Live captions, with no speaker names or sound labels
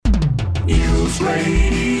News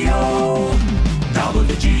Radio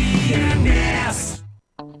WGNS.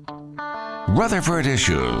 Rutherford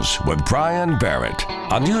Issues with Brian Barrett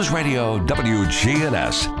on News Radio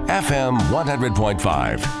WGNS, FM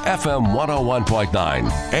 100.5, FM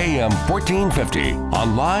 101.9, AM 1450,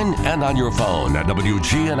 online and on your phone at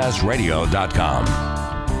WGNSradio.com.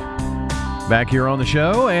 Back here on the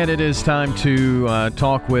show, and it is time to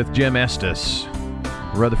talk with Jim Estes,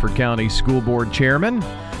 Rutherford County School Board Chairman.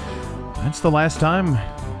 That's the last time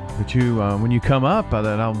that you, when you come up, that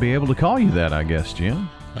I'll be able to call you that, I guess, Jim.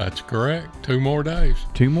 That's correct. 2 more days.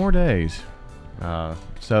 2 more days.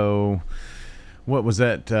 So, what was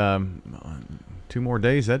that? 2 more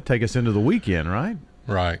days? That'd take us into the weekend, right?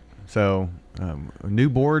 Right. So, a new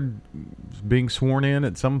board being sworn in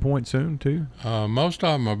at some point soon, too? Most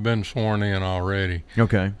of them have been sworn in already.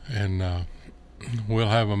 Okay. And we'll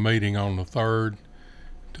have a meeting on the 3rd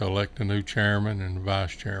to elect a new chairman and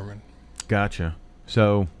vice chairman. Gotcha.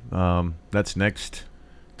 So, that's next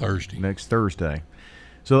Thursday. Next Thursday.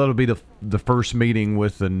 So that'll be the first meeting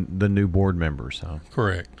with the new board members, huh?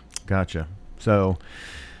 Correct. Gotcha. So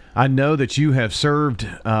I know that you have served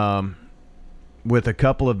with a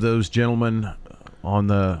couple of those gentlemen on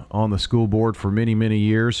the school board for many, many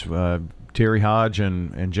years. Terry Hodge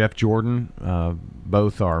and Jeff Jordan,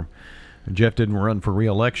 both are. Jeff didn't run for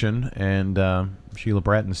re-election, and Sheila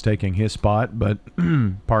Bratton's taking his spot. But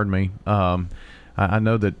pardon me, I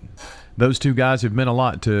know that those two guys have meant a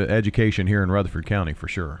lot to education here in Rutherford County for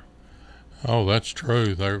sure. Oh, that's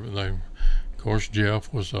true. They of course,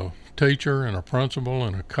 Jeff was a teacher and a principal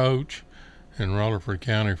and a coach in Rutherford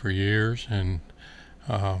County for years, and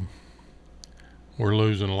we're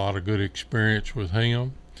losing a lot of good experience with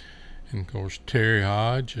him. And of course, Terry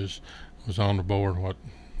Hodge was on the board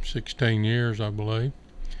 16 years, I believe.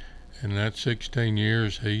 And in that 16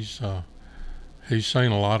 years, he's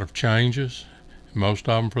seen a lot of changes. Most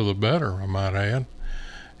of them for the better, I might add.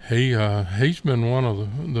 He's been one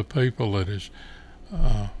of the people that is,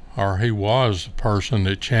 or he was the person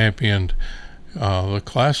that championed the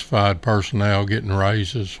classified personnel getting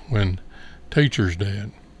raises when teachers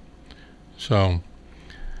did. So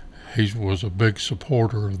he was a big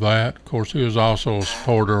supporter of that. Of course, he was also a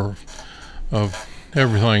supporter of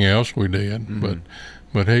everything else we did,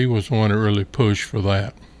 but he was the one that really pushed for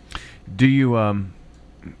that. Do you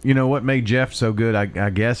you know what made Jeff so good,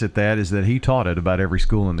 I guess, at that is that he taught at about every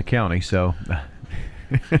school in the county. So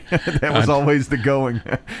that was always the going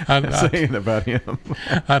saying about him.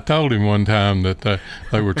 I told him one time that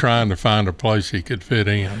they were trying to find a place he could fit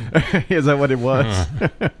in. Is that what it was?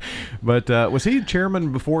 But was he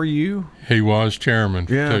chairman before you? He was chairman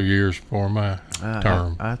for 2 years before my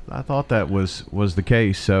term. I thought that was the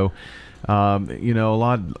case. So, you know,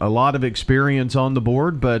 a lot of experience on the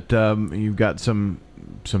board, but you've got some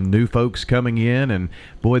new folks coming in, and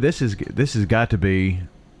boy, this has got to be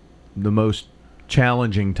the most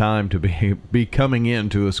challenging time to be coming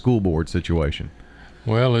into a school board situation.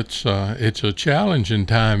 Well, it's a challenging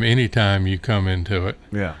time anytime you come into it.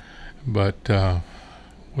 Yeah. But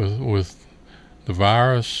with the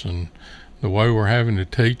virus and the way we're having to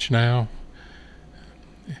teach now,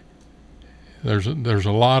 there's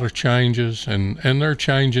a lot of changes, and they're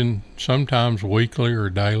changing sometimes weekly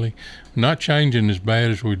or daily. Not changing as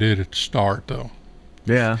bad as we did at the start, though.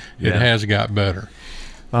 Yeah. It has got better.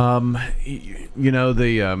 You know,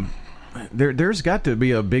 there's got to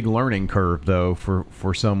be a big learning curve, though,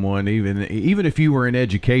 for someone, even if you were in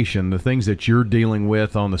education, the things that you're dealing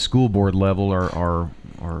with on the school board level are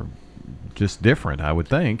just different, I would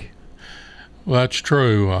think. Well, that's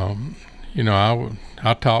true. You know,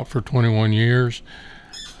 I taught for 21 years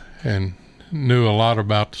and knew a lot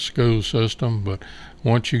about the school system, but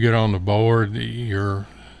once you get on the board, your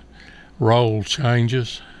role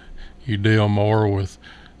changes. You deal more with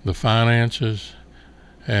the finances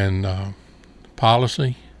and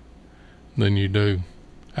policy than you do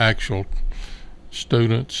actual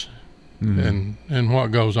students and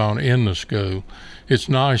what goes on in the school. It's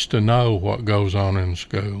nice to know what goes on in the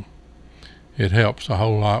school. It helps a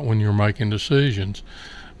whole lot when you're making decisions,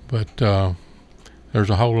 but there's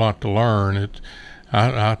a whole lot to learn.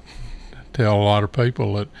 I tell a lot of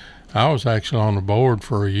people that I was actually on the board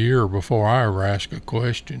for a year before I ever asked a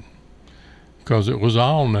question, because it was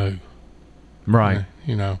all new. Right.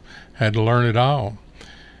 You know, had to learn it all.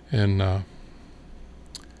 And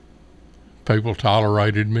people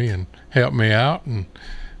tolerated me and helped me out, and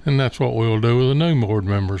that's what we'll do with the new board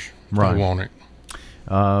members. Right. Who want it.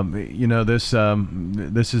 You know, this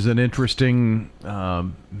is an interesting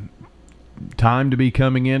time to be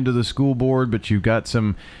coming into the school board, but you've got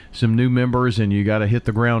some new members and you got to hit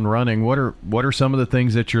the ground running. What are some of the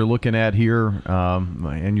things that you're looking at here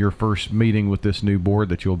in your first meeting with this new board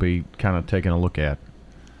that you'll be kind of taking a look at?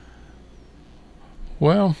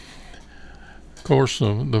 Well, of course,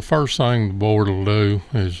 the first thing the board will do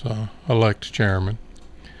is elect a chairman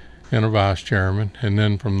and a vice chairman, and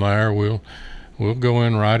then from there we'll go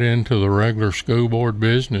in right into the regular school board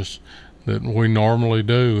business that we normally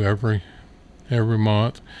do every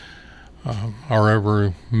month, or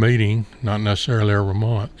every meeting, not necessarily every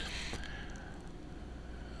month.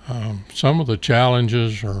 Some of the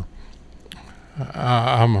challenges are,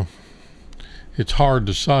 it's hard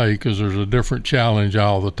to say because there's a different challenge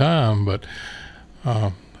all the time, but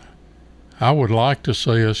I would like to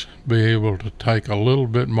see us be able to take a little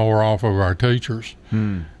bit more off of our teachers.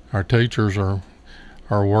 Our teachers are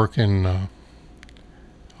working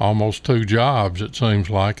almost 2 jobs, it seems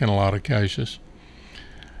like, in a lot of cases.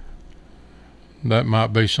 That might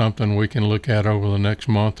be something we can look at over the next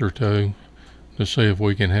month or two to see if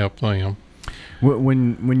we can help them.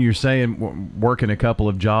 When you're saying working a couple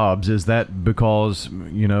of jobs, is that because,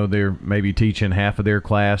 they're maybe teaching half of their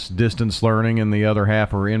class distance learning and the other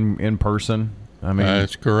half are in person? I mean,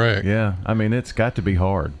 that's correct. Yeah, I mean, it's got to be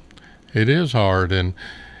hard. It is hard, and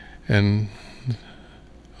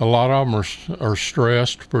a lot of them are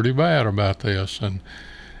stressed pretty bad about this,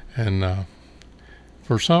 and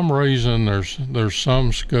for some reason there's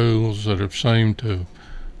some schools that have seemed to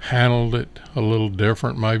handled it a little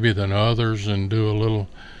different maybe than others and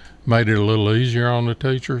made it a little easier on the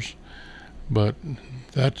teachers, but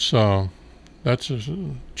that's a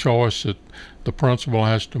choice that the principal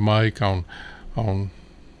has to make on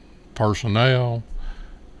personnel,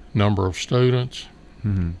 number of students,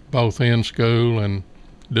 both in school and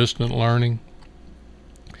distant learning.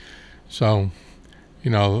 So,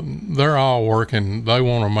 they're all working. They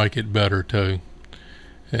want to make it better too,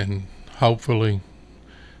 and hopefully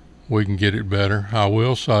we can get it better. I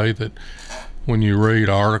will say that when you read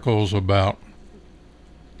articles about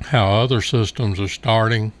how other systems are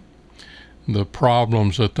starting, the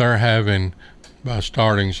problems that they're having by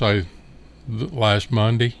starting, say, last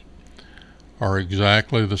Monday, are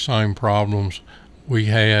exactly the same problems we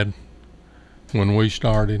had when we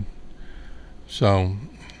started. So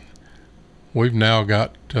we've now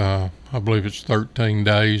got, I believe it's 13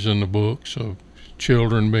 days in the books of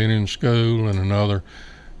children being in school and another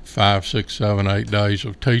 5, 6, 7, 8 days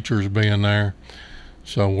of teachers being there.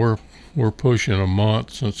 So we're pushing a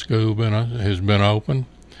month since school has been open,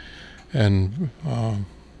 and a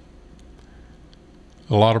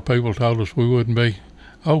lot of people told us we wouldn't be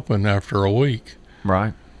open after a week.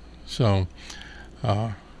 Right. So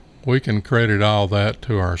we can credit all that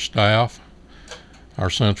to our staff, our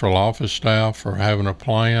central office staff, for having a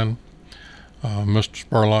plan. Mr.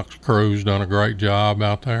 Spurlock's crew's done a great job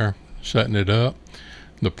out there setting it up.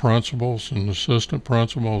 The principals and assistant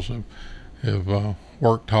principals have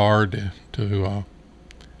worked hard to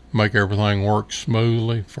make everything work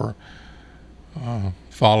smoothly,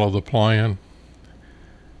 follow the plan.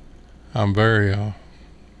 I'm very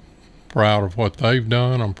proud of what they've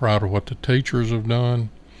done. I'm proud of what the teachers have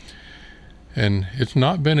done. And it's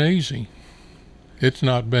not been easy. It's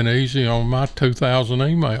not been easy on my 2,000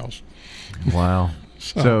 emails. Wow.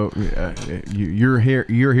 So you're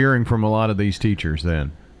hearing from a lot of these teachers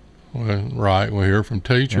then? Well, right. We hear from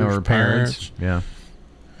teachers, or parents. Yeah.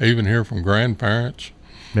 Even hear from grandparents.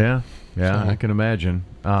 Yeah. So, I can imagine.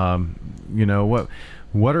 What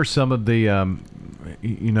are some of the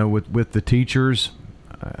with the teachers?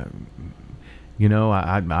 I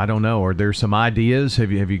don't know. Are there some ideas?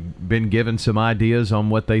 Have you been given some ideas on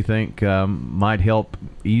what they think might help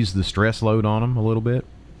ease the stress load on them a little bit?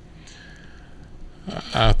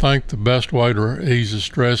 I think the best way to ease the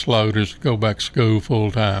stress load is to go back to school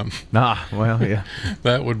full time. Well, yeah.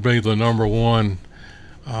 That would be the number one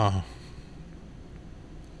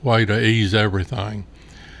way to ease everything.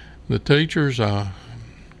 The teachers,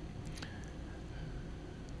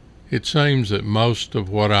 it seems that most of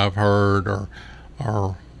what I've heard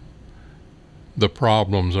are the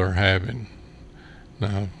problems they're having.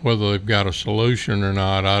 Now, whether they've got a solution or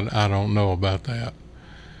not, I don't know about that.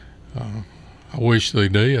 I wish they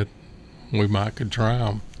did. We might could try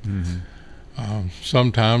them. Mm-hmm.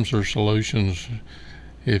 Sometimes their solutions,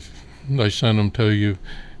 if they send them to you,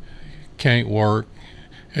 can't work.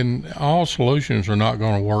 And all solutions are not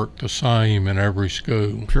going to work the same in every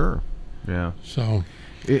school. Sure. Yeah. So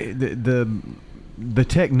the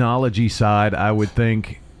technology side, I would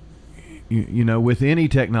think, with any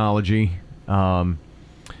technology,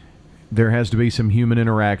 there has to be some human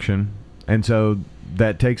interaction, and so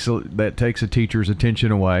that takes a teacher's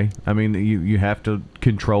attention away. I mean, you have to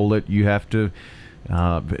control it. You have to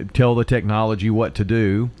tell the technology what to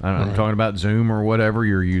do. I'm talking about Zoom or whatever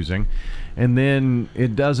you're using, and then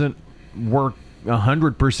it doesn't work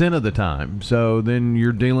 100% of the time. So then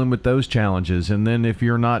you're dealing with those challenges. And then if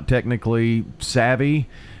you're not technically savvy,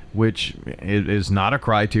 which is not a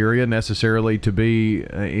criteria necessarily to be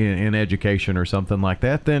in education or something like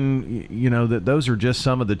that, then that those are just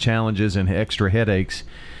some of the challenges and extra headaches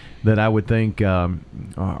that I would think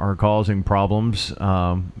are causing problems.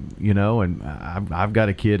 And I've got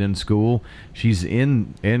a kid in school. She's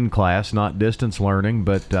in class, not distance learning,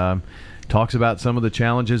 but talks about some of the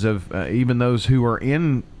challenges of even those who are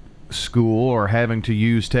in school or having to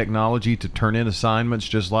use technology to turn in assignments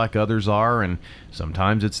just like others are, and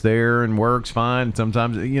sometimes it's there and works fine,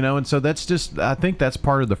 sometimes and so that's just, I think that's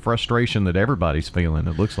part of the frustration that everybody's feeling,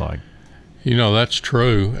 it looks like. That's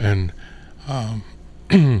true. And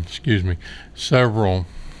excuse me, I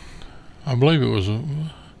believe it was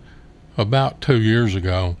about 2 years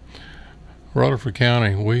ago, Rutherford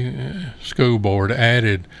County school board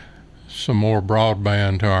added some more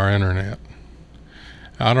broadband to our internet.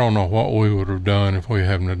 I don't know what we would have done if we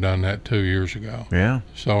hadn't have done that 2 years ago. Yeah.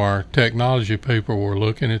 So our technology people were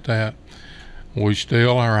looking at that. We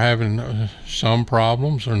still are having some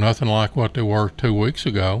problems. They're nothing like what they were 2 weeks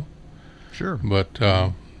ago. Sure. But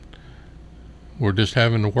we're just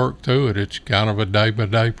having to work through it. It's kind of a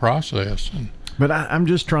day-by-day process. But I'm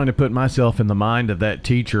just trying to put myself in the mind of that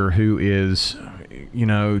teacher who is,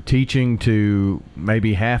 teaching to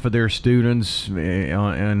maybe half of their students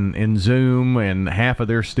in Zoom and half of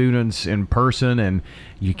their students in person, and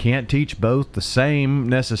you can't teach both the same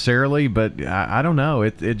necessarily, but I don't know.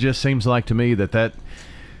 It just seems like to me that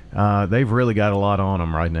they've really got a lot on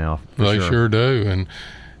them right now. They sure do, and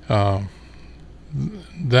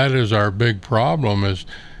that is our big problem, is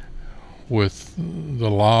with the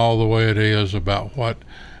law the way it is about what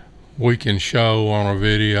we can show on a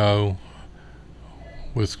video.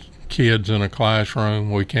 With kids in a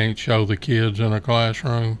classroom, we can't show the kids in a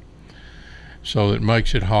classroom. So it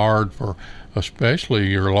makes it hard for, especially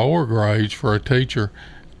your lower grades, for a teacher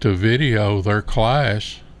to video their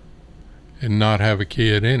class and not have a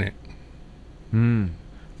kid in it.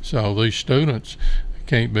 So these students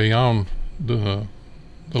can't be on the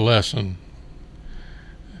lesson.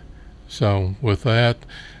 So with that,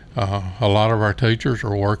 a lot of our teachers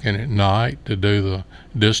are working at night to do the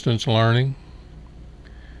distance learning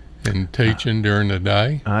and teaching during the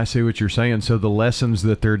day. I see what you're saying. So the lessons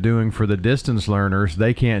that they're doing for the distance learners,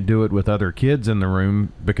 they can't do it with other kids in the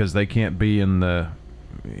room because they can't be in the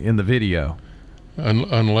video.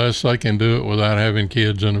 Unless they can do it without having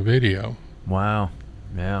kids in a video. Wow.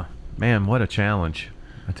 Yeah. Man, what a challenge,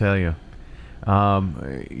 I tell you.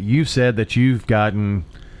 You said that you've gotten,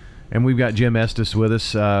 and we've got Jim Estes with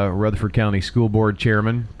us, Rutherford County School Board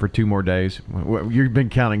Chairman, for 2 more days. You've been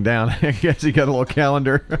counting down. I guess you got a little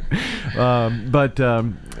calendar.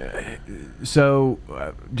 So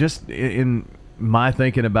just in my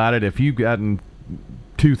thinking about it, if you've gotten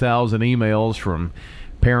 2,000 emails from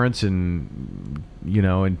parents and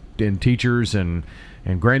and teachers and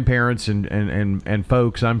grandparents and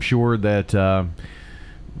folks, I'm sure that a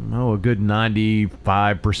good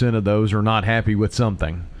 95% of those are not happy with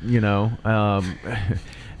something, but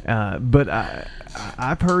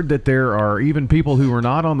I've heard that there are even people who are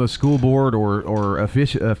not on the school board or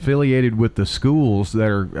affiliated with the schools that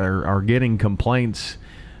are getting complaints.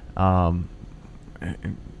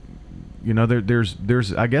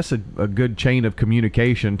 There's I guess a good chain of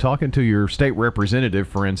communication. Talking to your state representative,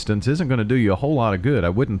 for instance, isn't going to do you a whole lot of good, I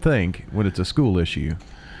wouldn't think, when it's a school issue.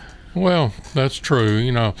 Well, that's true.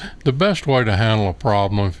 The best way to handle a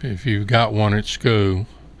problem, if you've got one at school,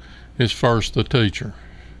 is first the teacher,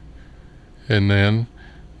 and then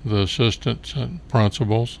the assistants and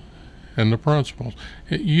principals, and the principals.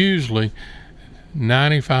 Usually,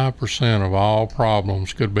 95% of all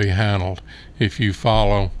problems could be handled if you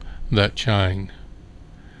follow that chain.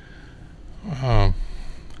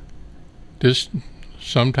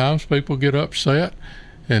 Sometimes people get upset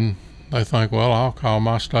and they think, well, I'll call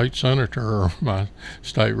my state senator or my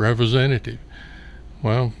state representative.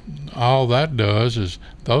 Well, all that does is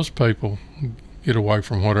those people get away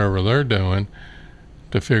from whatever they're doing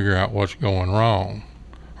to figure out what's going wrong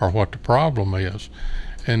or what the problem is.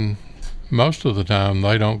 And most of the time,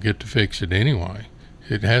 they don't get to fix it anyway.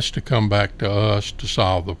 It has to come back to us to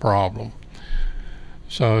solve the problem.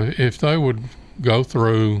 So if they would go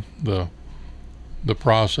through the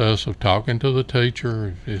process of talking to the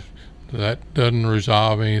teacher, if that doesn't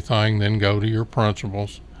resolve anything, then go to your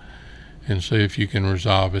principals and see if you can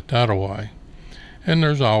resolve it that way. And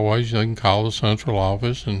there's always, they can call the central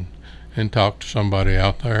office and talk to somebody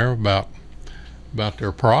out there about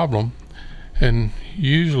their problem. And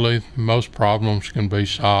usually most problems can be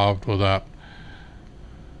solved without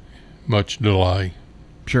much delay.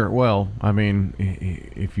 Sure. Well, I mean,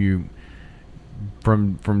 if you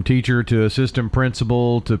from teacher to assistant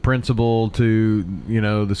principal to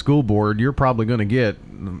the school board, you're probably going to get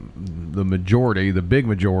the big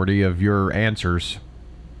majority of your answers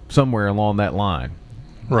somewhere along that line.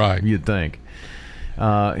 Right. You'd think.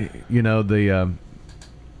 The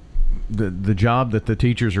job that the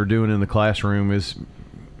teachers are doing in the classroom is,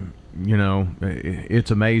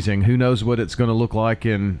 it's amazing. Who knows what it's going to look like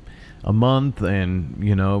in a month,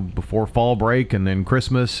 and before fall break, and then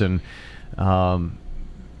Christmas, and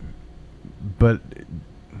but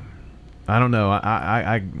I don't know.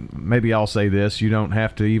 I maybe I'll say this. You don't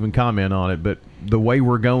have to even comment on it, but the way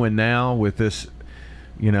we're going now with this,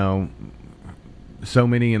 so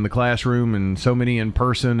many in the classroom and so many in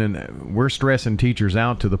person, and we're stressing teachers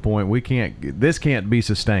out to the point this can't be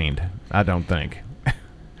sustained, I don't think.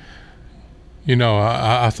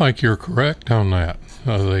 I think you're correct on that.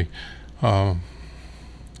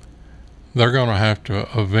 They're going to have to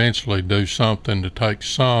eventually do something to take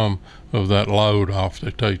some of that load off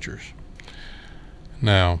the teachers.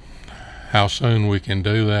 Now, how soon we can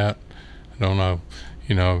do that, I don't know.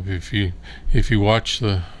 If you watch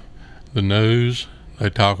the news, they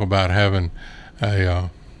talk about having a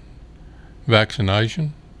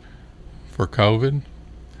vaccination for COVID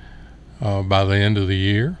by the end of the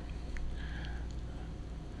year.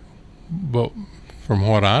 But from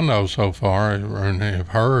what I know so far and have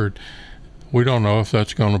heard, we don't know if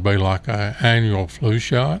that's going to be like an annual flu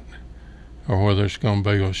shot or whether it's going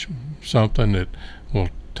to be something that will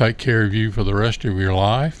take care of you for the rest of your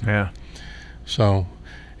life. Yeah. So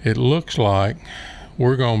it looks like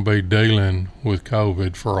we're going to be dealing with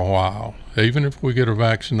COVID for a while. Even if we get a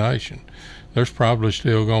vaccination, there's probably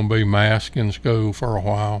still going to be masks in school for a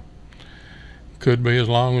while. Could be as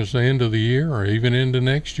long as the end of the year or even into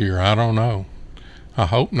next year. I don't know. I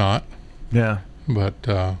hope not. Yeah.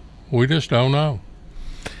 But we just don't know.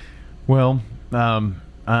 Well,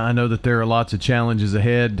 I know that there are lots of challenges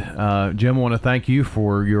ahead. Jim, I want to thank you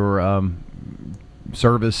for your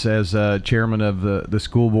service as chairman of the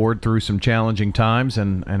school board through some challenging times,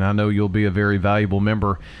 and I know you'll be a very valuable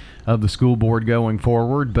member of the school board going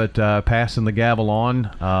forward, but passing the gavel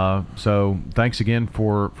on. So thanks again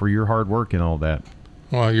for your hard work and all that.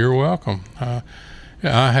 Well, you're welcome. I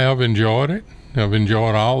have enjoyed it. I've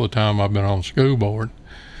enjoyed all the time I've been on the school board.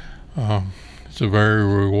 It's a very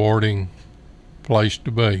rewarding place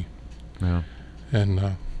to be. Yeah.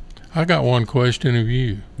 And I got one question of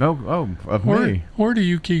you. Of me. me. Where do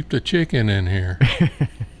you keep the chicken in here?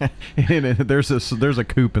 There's a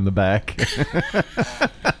coop in the back.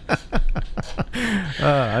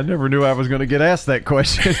 I never knew I was going to get asked that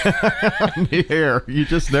question on the air. You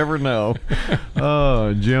just never know.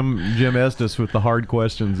 Oh, Jim Estes with the hard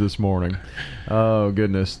questions this morning. Oh,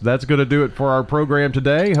 goodness. That's going to do it for our program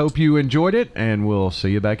today. Hope you enjoyed it, and we'll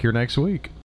see you back here next week.